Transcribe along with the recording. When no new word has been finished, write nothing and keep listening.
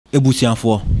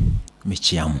Ebusianfo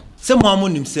mechiamu. Se mo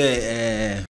amunim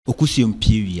se okusium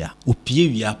piewia,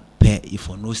 opiewia pe if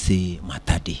no say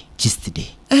matade, just day.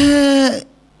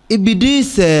 It be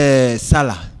this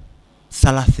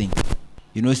Salah thing.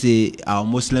 You know, say our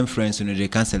Muslim friends, you know, they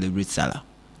can't celebrate Salah.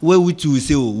 Where we to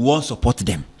say we won't support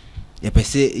them. You per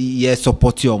say yeah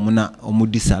support you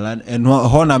omudi Salah and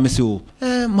how na me say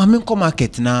maminko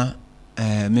market na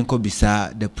minko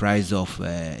bisa the price of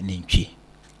ninchi.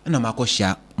 And I'm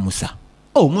share Musa.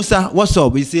 Oh Musa, what's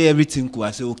up? We say everything cool.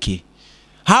 I say okay.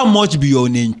 How much be your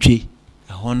ninchi?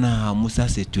 Hona Musa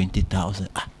say 20,000.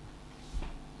 Ah,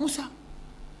 Musa.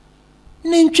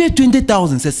 Ninchi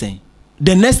 20,000 say.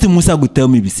 The next thing Musa would tell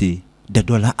me be say the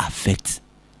dollar affects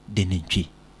the ninchi.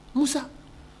 Musa,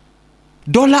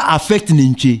 dollar affect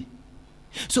ninchi.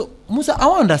 So Musa, I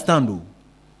want understand though.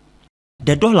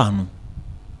 The dollar no.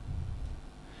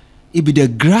 It be the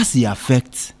grass it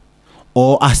affects,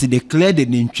 or as they declare the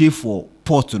ninchi for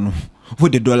port no,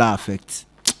 what the dollar affects.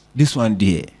 This one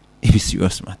there, it be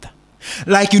serious matter.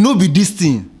 Like you know be this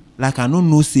thing. Like I don't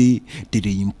know say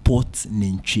they import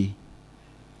ninchi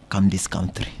come this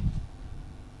country.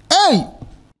 Hey!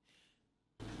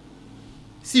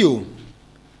 See you.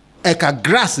 Eka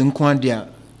grass nkwandia.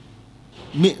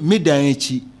 Me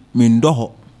danchi me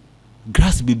ndoho.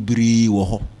 Grass bibiri wo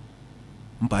ho.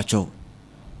 Mpacho.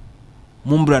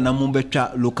 Mumbra na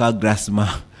mumbecha local grass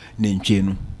ma nenche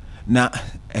no. Na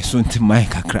esonti mai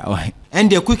kakra wa.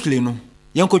 And there quickly no.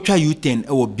 Yanko try U10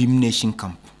 ewo Bhim Nation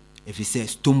camp. If he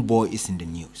says Stonebowy is in the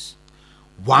news.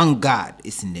 Vanguard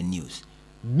is in the news.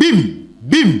 Bhim.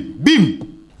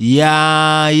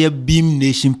 Yeah, Bhim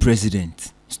Nation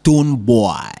president,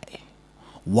 Stonebowy.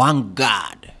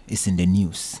 Vanguard is in the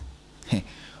news.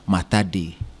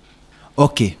 Matade.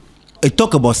 Okay, I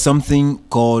talk about something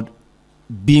called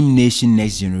Bhim Nation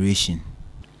Next Generation.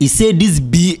 He said this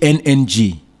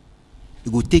BNNG,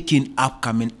 it will take in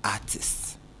upcoming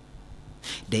artists.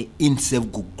 They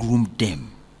himself go groom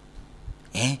them.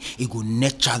 It will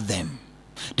nurture them.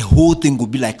 The whole thing will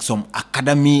be like some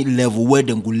academy level where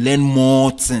they will learn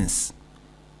more things.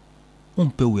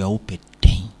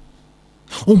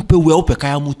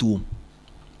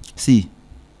 See,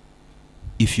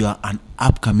 if you are an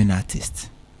upcoming artist,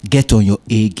 get on your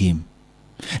A game.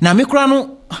 Now, me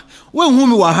krano, when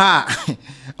whom you are,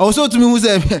 also to me who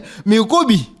said, me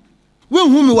Kobe,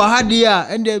 when whom you are there,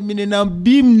 and then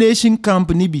Bhim Nation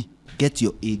company be get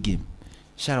your A game.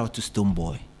 Shout out to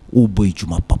Stonebowy. Oh boy,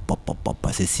 Juma papa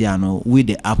Sesiano with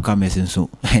the upcomers and so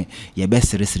your best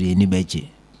seriously any budget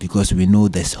because we know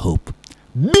there's hope.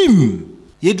 Bhim!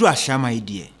 Ye do a shama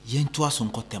idea. Yen to us on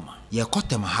kotema. Ye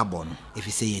kotema habon if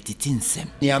you say ye titinsem.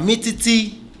 Ye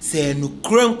mititi say no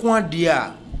krenkwa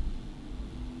dia.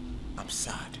 I'm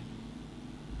sad.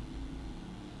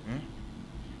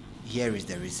 Here is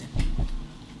the reason.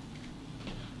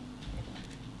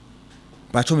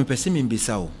 But me person in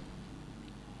Bissau.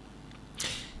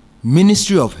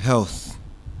 Ministry of Health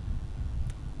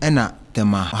ena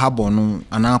tema habonu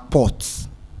ana ports.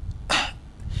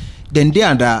 Then they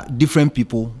are the different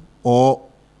people or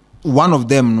one of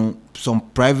them no some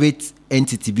private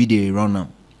entity be they run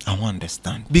them. I won't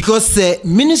understand because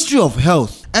Ministry of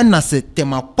Health ena se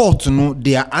tema port no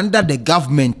they are under the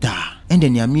government and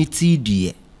then yamiti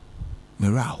die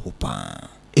mera hopa.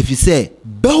 If you say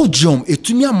Belgium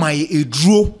etumia my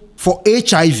edro for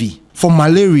HIV for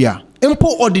malaria.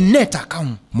 Impo or the net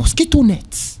account mosquito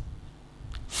nets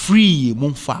free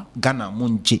monfa Ghana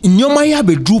monje in your maya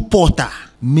be drew porter.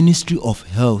 Ministry of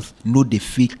Health no they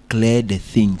fit clear the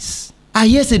things. I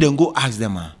hear say then go ask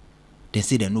them they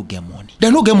say they no get money.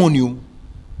 They no get money.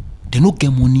 They no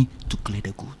get money to clear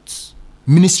the goods.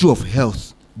 Ministry of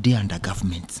Health they under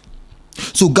government.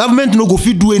 So government no go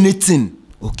fit do anything.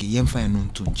 Okay,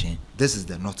 this is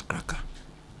the nutcracker.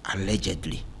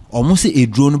 Allegedly. Almost a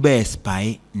drone be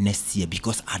expire next year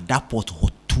because at that port for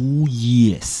 2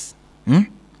 years.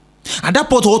 At that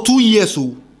port for 2 years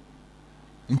so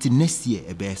until next year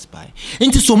a be expire.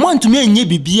 Until someone to me and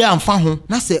bibia and fan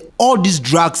now say all these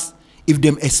drugs if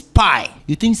them expire.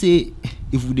 You think say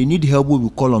if they need help we will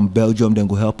call on Belgium then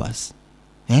go help us?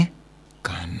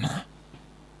 Ghana.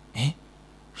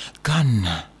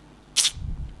 Ghana.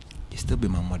 It still be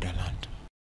my motherland.